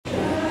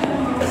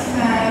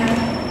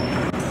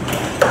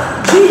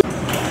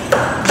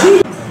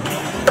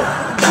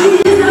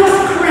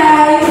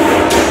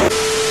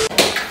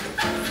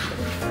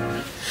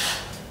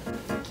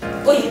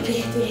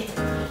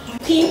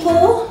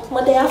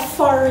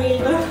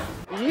foreign.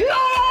 You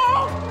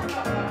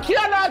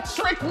cannot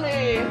trick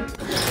me.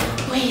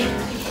 Wait.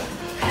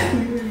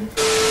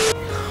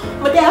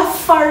 But they are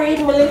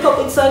foreign. We link up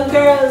with some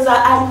girls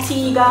at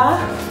Antigua.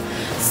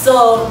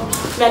 So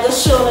we're gonna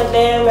show them.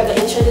 We're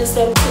gonna introduce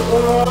them to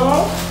them.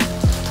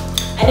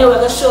 And then we're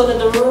gonna show them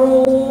the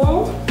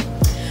room.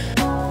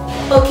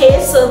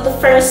 Okay, so the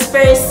first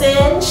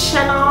person,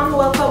 Shannon.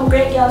 Welcome,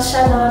 great girl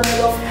Shannon. I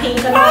love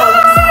pink and all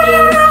these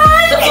things.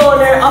 The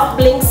owner of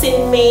Blinks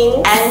in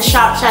Ming and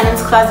Shop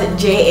Shannon's Closet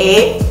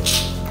JA.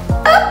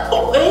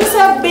 Oh, it's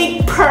a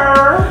big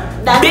purr.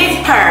 That's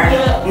big purr,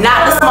 yeah.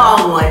 Not the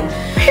small one.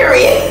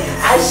 Period.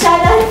 And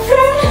Shannon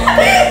friend.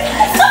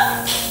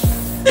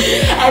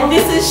 And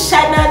this is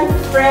Shannon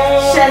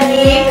friend.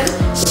 Shanique.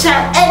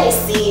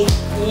 Anycy.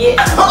 Yeah.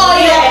 Oh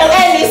yeah,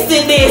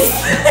 Anycy this.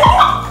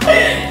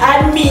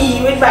 And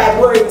me with my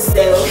words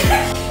self.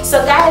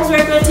 So guys,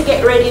 we're going to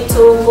get ready to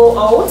go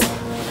out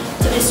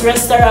to this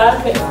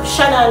restaurant.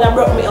 Shannon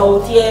brought me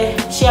out, yeah.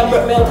 She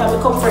brought me out of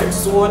my comfort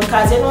zone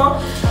because you know,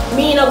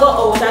 me no go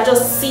out, I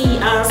just see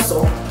and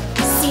so.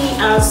 See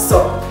and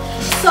so.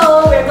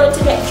 So we're going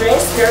to get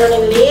dressed, we're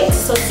running late.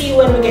 So see you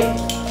when we get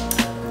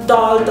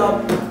dolled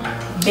up.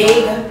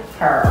 Big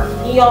her.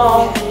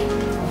 Yeah.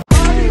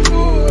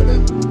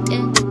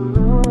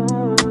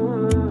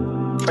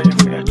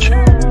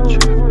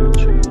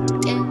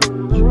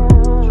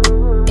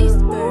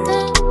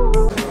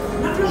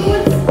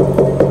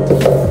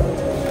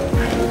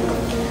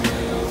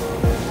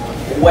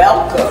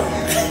 Welcome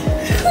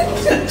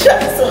to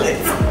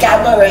Jocelyn's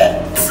Cabaret,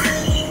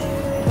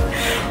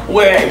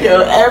 where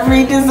your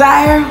every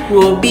desire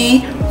will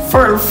be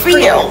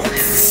fulfilled.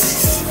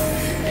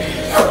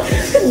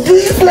 Do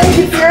you play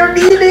with your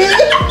meaning?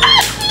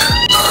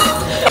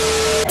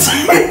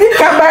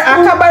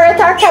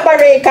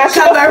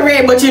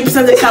 Cabaret, but you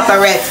present the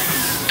cabaret.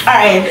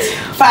 Alright,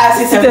 5,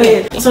 6, 7,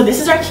 8. So this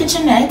is our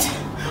kitchenette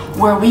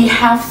where we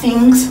have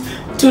things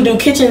to do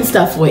kitchen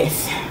stuff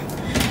with.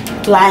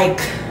 Like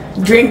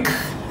drink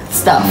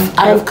stuff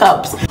out of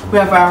cups. We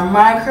have our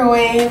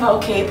microwave.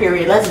 Okay,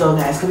 period. Let's go,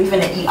 guys, because we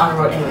finna eat on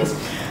the road anyways.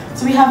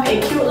 So we have a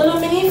cute little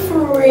mini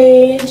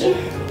fridge.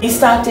 We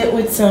stocked it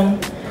with some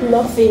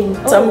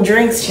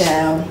drinks,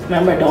 child.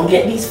 Remember, don't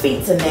get these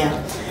feet in there.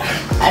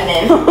 And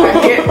then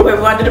right here, we're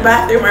going to the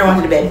bathroom, we're going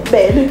to the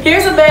bed.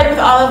 Here's a bed with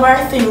all of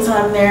our things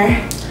on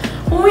there.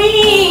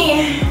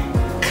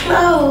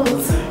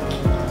 Clothes.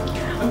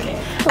 Okay.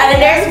 And then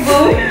there's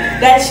Boo.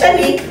 That's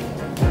Shanique.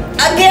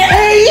 Again.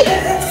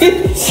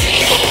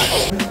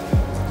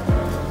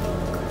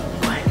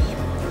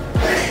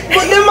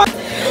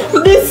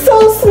 But this so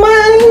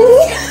small.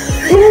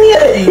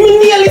 Me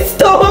nearly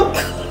stuck.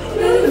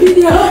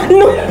 No.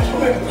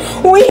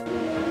 Wait.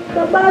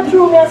 The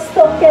bathroom is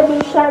stuck,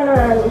 Kevin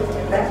Shannon.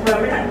 That's why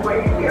we're not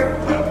going here.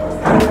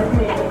 Let's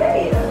make the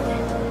bed.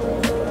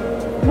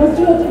 But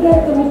you have to get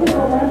to me to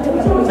come and do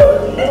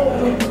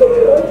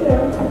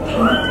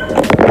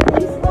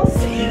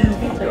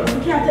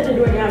You can't tell the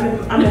door that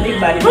I'm a big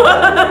body.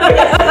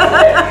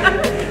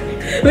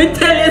 We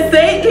tell you,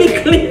 say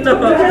it clean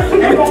up.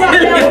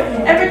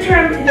 Every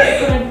time they're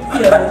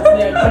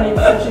going to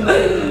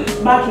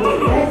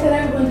bathroom. I said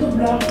I'm going to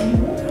block you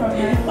from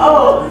my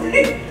Oh.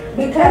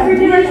 because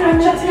every time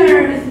I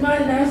turn this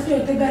man and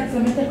straight to God, so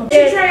I take up. She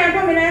tried and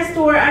come in a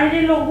store and it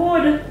didn't look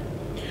good.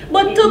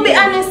 But to be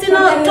honest, you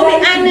know,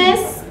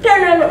 turn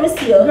around let me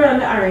see you. Girl,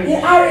 the orange. The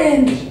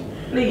orange.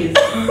 Please.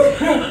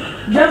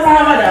 Just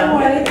madam.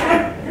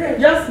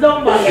 Just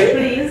don't bother,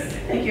 please.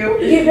 Thank you.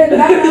 Give it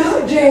back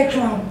to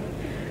J-Trump.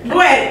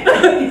 Wait.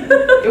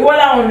 What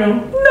I don't know.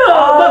 No,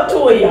 but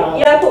two of y'all.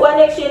 Yeah, put one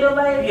next shade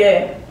over here.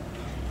 Yeah.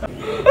 The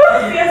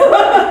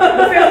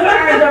first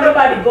orange on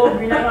nobody go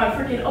green. I'm not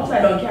freaking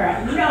upside down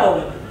carrot.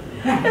 No.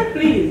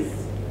 Please.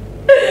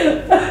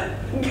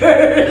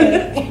 Girl.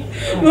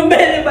 My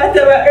belly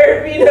button will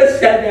hurt me, no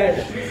Shannon.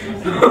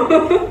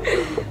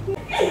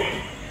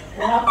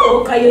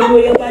 Oh, can you know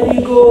your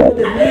body go?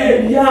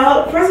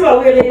 Yeah, first of all,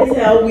 we're late as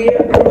hell.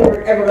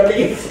 We're ever gonna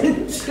get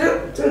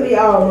to the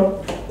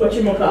what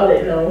you gonna call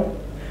it now?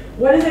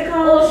 What is it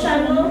called? Oh,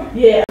 Shannon?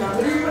 Yeah.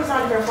 But this was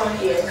on for 1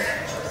 year.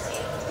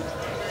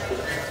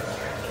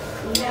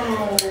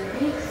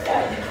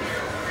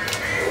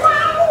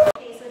 Wow.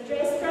 Okay, so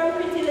dress from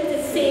pretty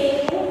little thing.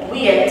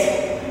 Wait.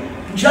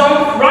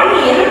 Jump, run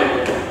in.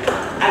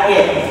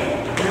 Again.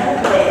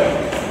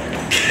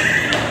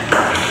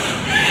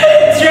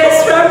 Dress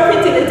from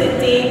pretty little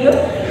thing.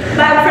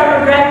 Bag from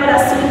a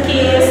grandmother's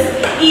suitcase.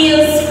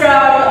 Heels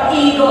from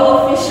Ego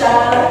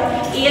Official.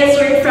 Ears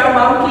ring from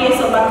one place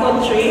of a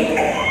country.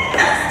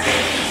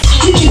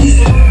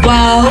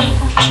 Wow.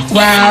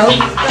 Wow.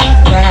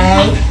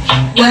 Wow.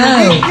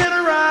 Wow. Get a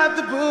ride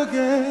the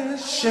boogie,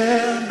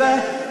 share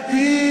that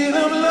beat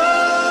of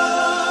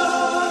love.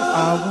 I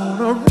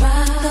wanna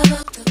ride.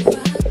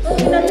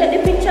 You don't take the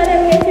picture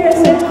them here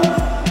yourself.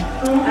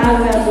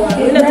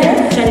 You don't take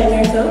the picture them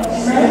yourself.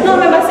 No,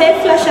 remember say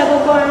flash I go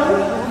on.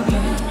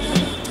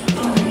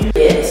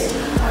 Yes.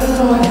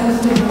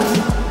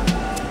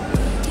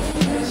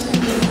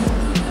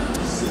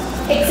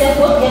 Except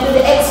what you do the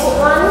expo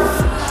one.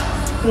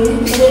 And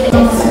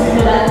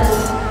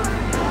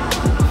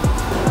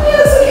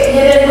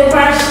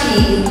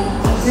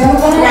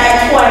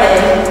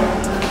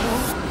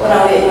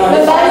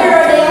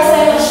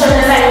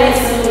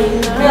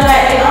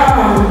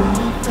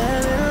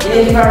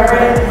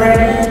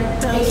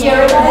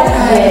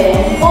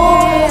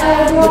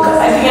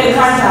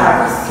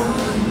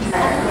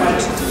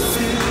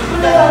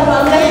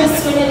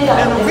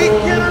we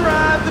can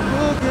ride the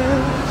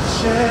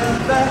boogie, share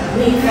that.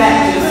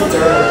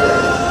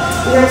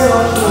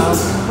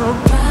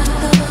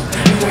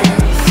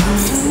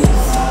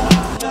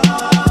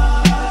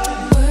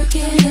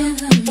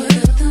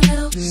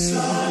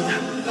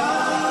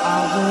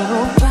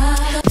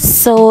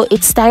 So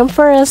it's time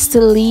for us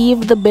to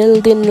leave the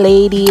building,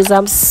 ladies.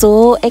 I'm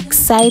so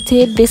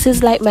excited. This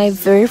is like my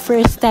very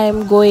first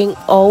time going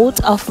out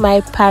of my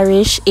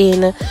parish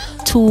in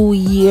 2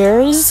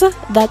 years.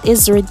 That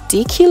is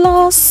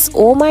ridiculous.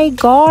 Oh my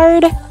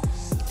god,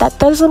 that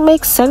doesn't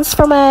make sense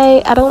for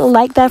my, I don't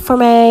like that for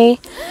my,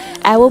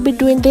 I will be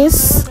doing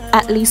this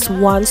at least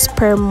once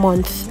per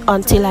month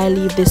until I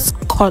leave this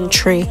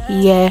country.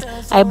 Yeah,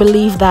 I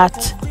believe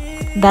that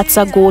that's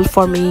a goal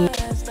for me.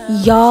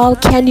 Y'all,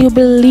 can you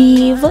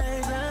believe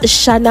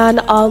Shannon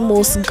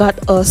almost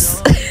got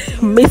us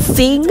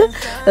missing?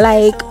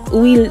 Like,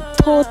 we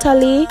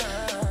totally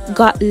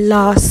got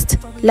lost.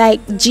 Like,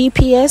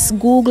 GPS,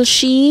 Google,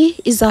 she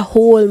is a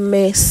whole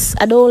mess.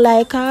 I don't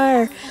like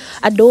her.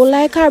 I don't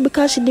like her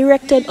because she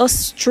directed us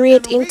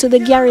straight into the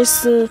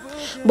garrison.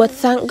 But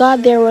thank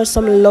God there were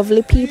some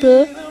lovely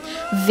people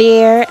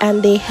there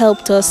and they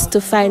helped us to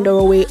find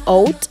our way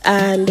out.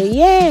 And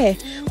yeah,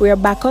 we're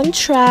back on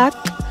track.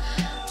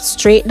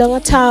 Straight down a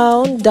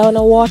town, down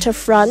a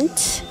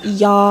waterfront.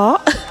 Yeah.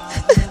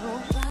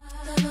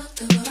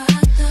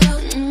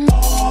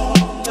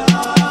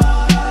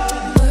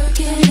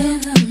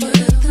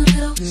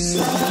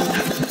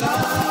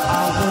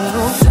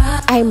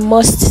 I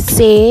must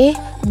say,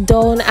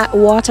 down at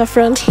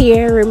waterfront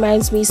here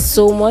reminds me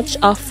so much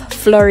of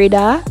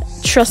Florida.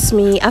 Trust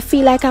me, I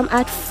feel like I'm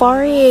at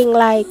foreign,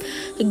 like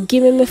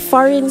giving me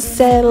foreign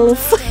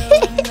self.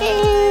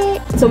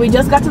 So we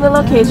just got to the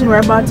location. We're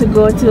about to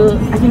go to,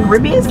 I think,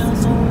 RIBBIZ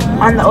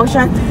on the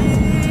ocean.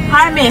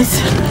 Hi, miss.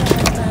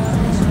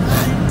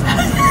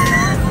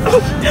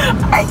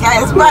 Alright,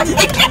 guys, bye.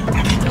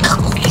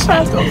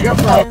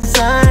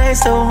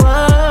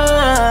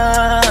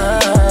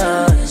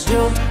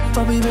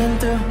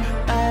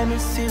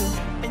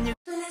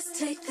 Let's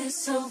take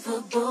this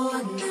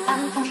overboard now. I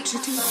want you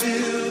to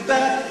feel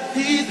that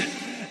heat,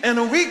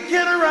 and we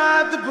can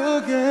ride the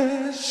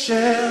boogie,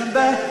 share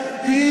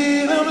that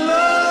heat of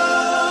love.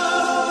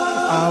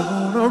 I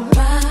wanna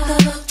ride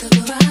the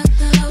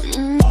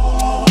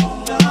all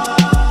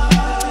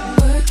night,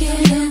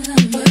 working in the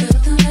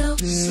middle.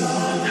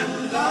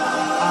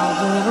 I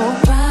wanna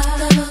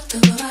ride the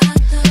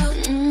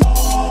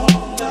all night,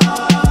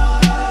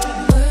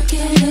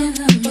 working in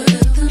the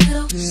middle.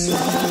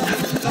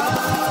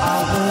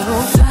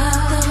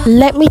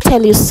 Let me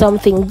tell you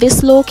something.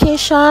 This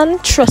location,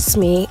 trust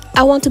me,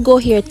 I want to go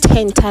here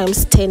 10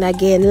 times 10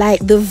 again.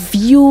 Like the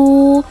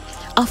view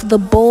of the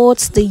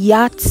boats, the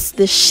yachts,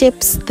 the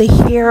ships, the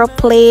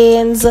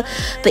airplanes,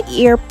 the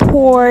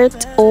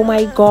airport. Oh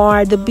my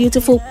god, the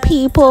beautiful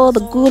people, the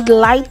good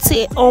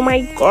lighting. Oh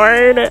my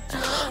god,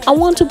 I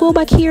want to go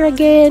back here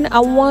again. I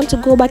want to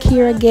go back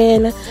here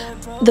again.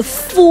 The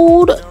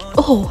food,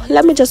 oh,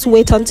 let me just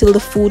wait until the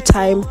food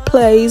time,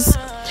 please.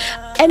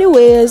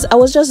 Anyways, I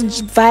was just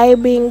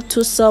vibing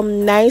to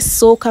some nice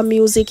soca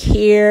music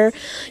here.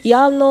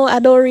 Y'all know I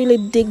don't really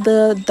dig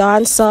the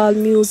dancehall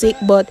music,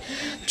 but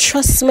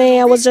trust me,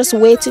 I was just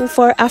waiting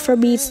for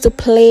Afrobeats to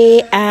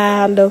play.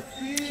 And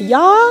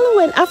y'all,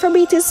 when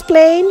Afrobeat is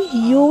playing,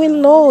 you will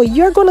know.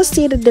 You're gonna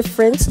see the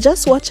difference.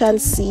 Just watch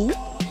and see.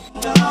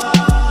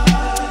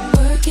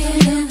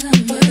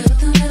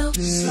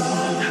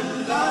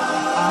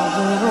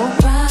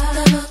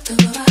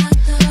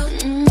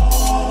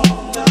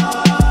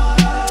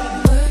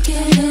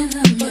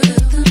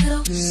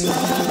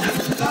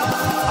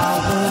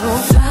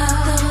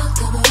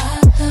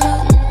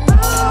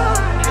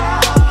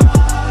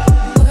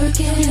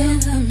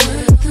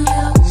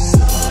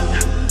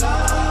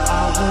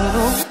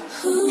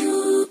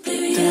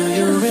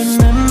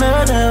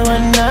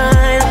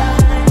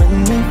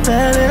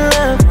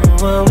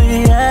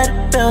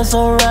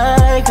 So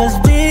right, cause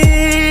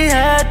we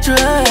had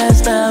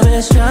trust. Now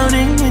it's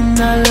drowning in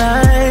our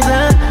lives.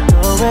 I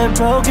know we're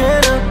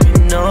broken up, you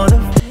know the.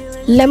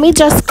 Let me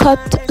just cut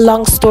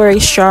long story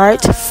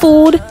short.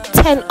 Food,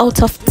 10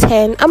 out of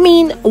 10. I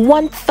mean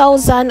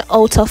 1000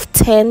 out of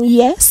 10.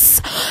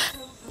 Yes,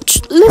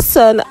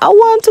 listen, I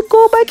want to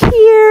go back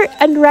here.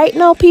 And right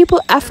now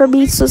people,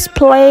 Afrobeats was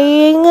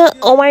playing.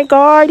 Oh my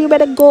god, you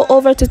better go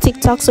over to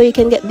TikTok so you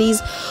can get these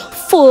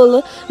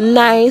full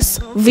nice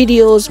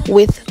videos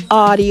with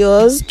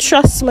audios.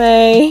 Trust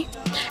me.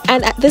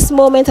 And at this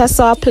moment I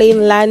saw a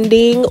plane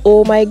landing.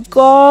 Oh my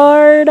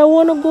god, I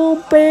want to go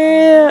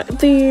back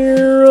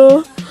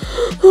there.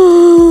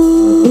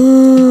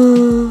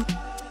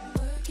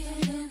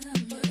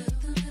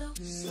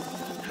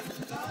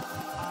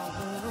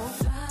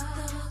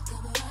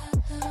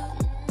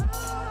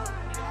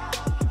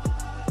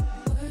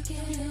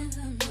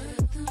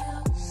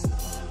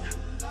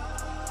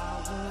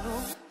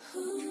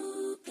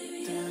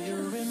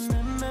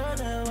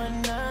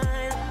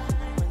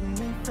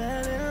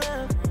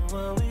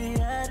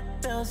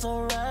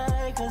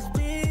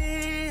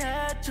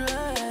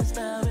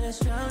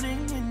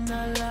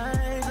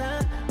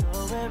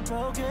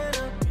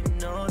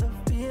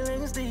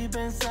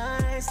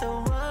 inside.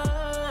 So what's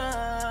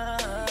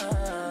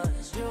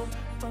you?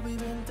 What we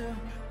been through?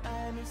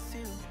 I miss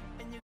you.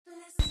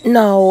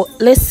 Now,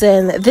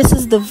 listen, this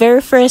is the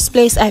very first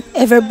place I've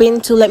ever been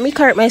to. Let me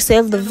correct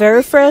myself. The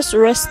very first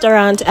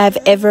restaurant I've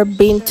ever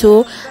been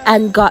to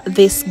and got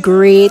this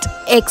great,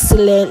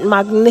 excellent,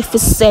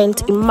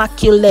 magnificent,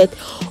 immaculate,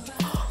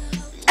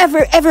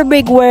 every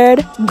big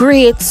word,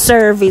 great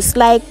service.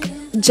 Like,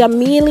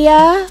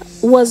 Jamelia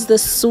was the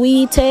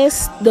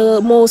sweetest,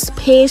 the most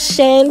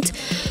patient.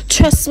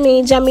 Trust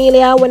me,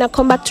 Jamelia, when I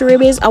come back to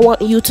RIBBIZ, I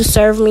want you to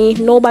serve me.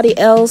 Nobody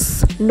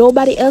else.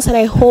 And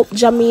I hope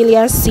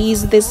Jamelia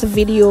sees this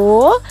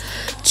video.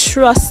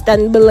 Trust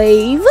and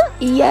believe.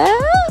 Yeah.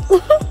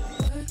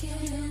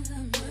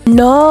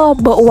 No,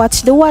 but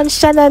watch the one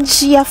Shannon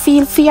she a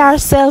feel for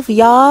herself,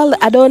 y'all.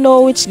 I don't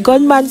know which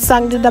gunman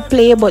song did I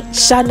play, but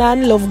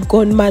Shannon love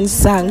gunman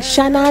song.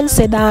 Shannon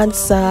said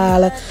dance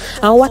all.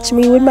 And watch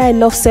me with my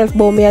enough self,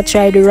 but me I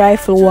try the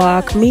rifle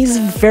walk. Me is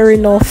very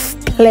enough,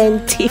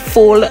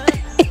 plentiful.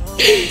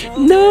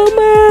 No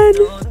man.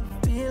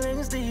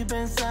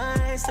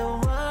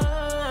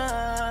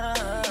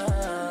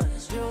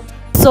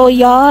 So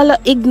y'all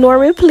ignore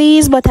me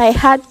please, but I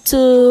had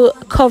to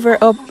cover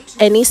up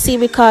NEC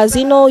because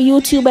you know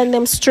YouTube and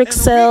them strict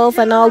self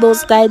and all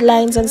those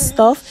guidelines and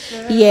stuff.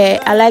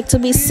 Yeah, I like to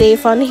be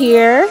safe on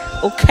here.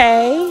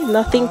 Okay,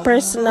 nothing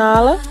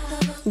personal.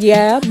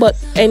 Yeah, but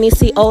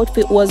NEC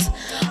outfit was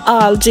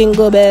all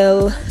jingle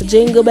bell.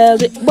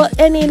 But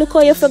any look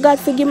how you forgot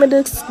to give me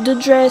the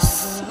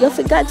dress. You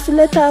forgot to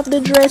let off the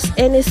dress,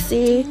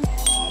 NEC.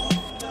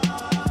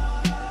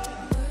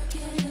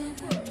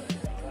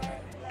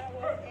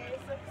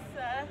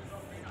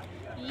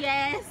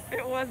 Yes,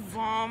 It was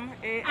bomb.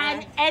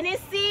 and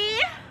NEC,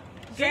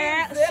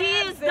 girl, she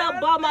is the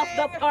bum of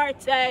the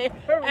party.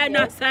 And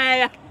I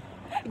say,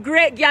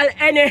 great girl,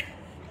 Annie.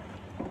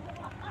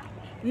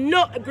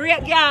 No,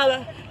 great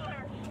girl.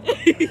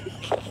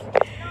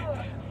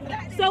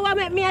 So what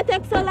make me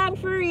take so long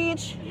for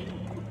reach?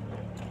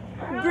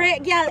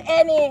 Great girl,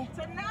 Annie.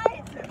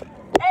 Tonight.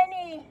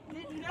 Annie.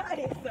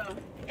 Nice.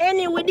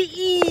 Annie with the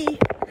E.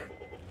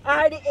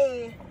 R the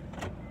A.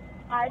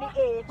 R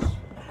the H.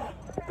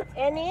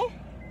 Annie,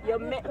 you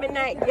make me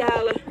night,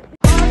 girl.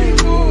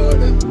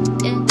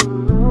 Yeah.